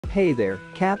Hey there,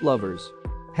 cat lovers.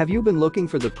 Have you been looking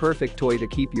for the perfect toy to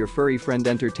keep your furry friend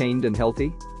entertained and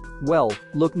healthy? Well,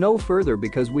 look no further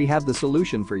because we have the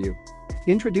solution for you.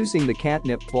 Introducing the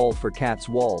Catnip Ball for Cats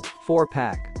Wall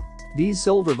 4-pack. These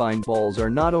Silvervine balls are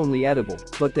not only edible,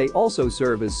 but they also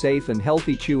serve as safe and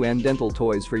healthy chew and dental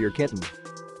toys for your kitten.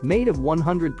 Made of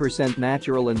 100%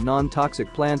 natural and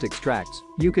non-toxic plant extracts,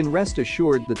 you can rest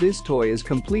assured that this toy is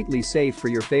completely safe for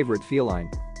your favorite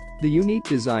feline. The unique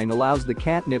design allows the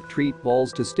catnip treat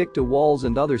balls to stick to walls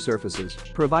and other surfaces,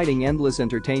 providing endless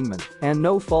entertainment and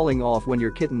no falling off when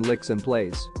your kitten licks and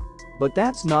plays. But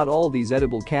that's not all. These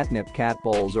edible catnip cat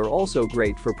balls are also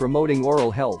great for promoting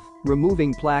oral health,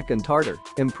 removing plaque and tartar,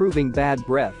 improving bad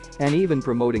breath, and even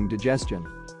promoting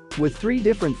digestion. With 3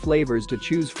 different flavors to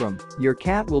choose from, your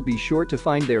cat will be sure to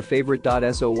find their favorite.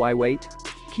 So why wait?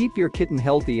 Keep your kitten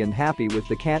healthy and happy with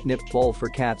the Catnip Ball for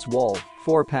Cats Wall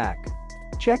 4-pack.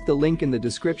 Check the link in the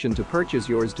description to purchase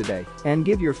yours today and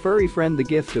give your furry friend the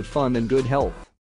gift of fun and good health.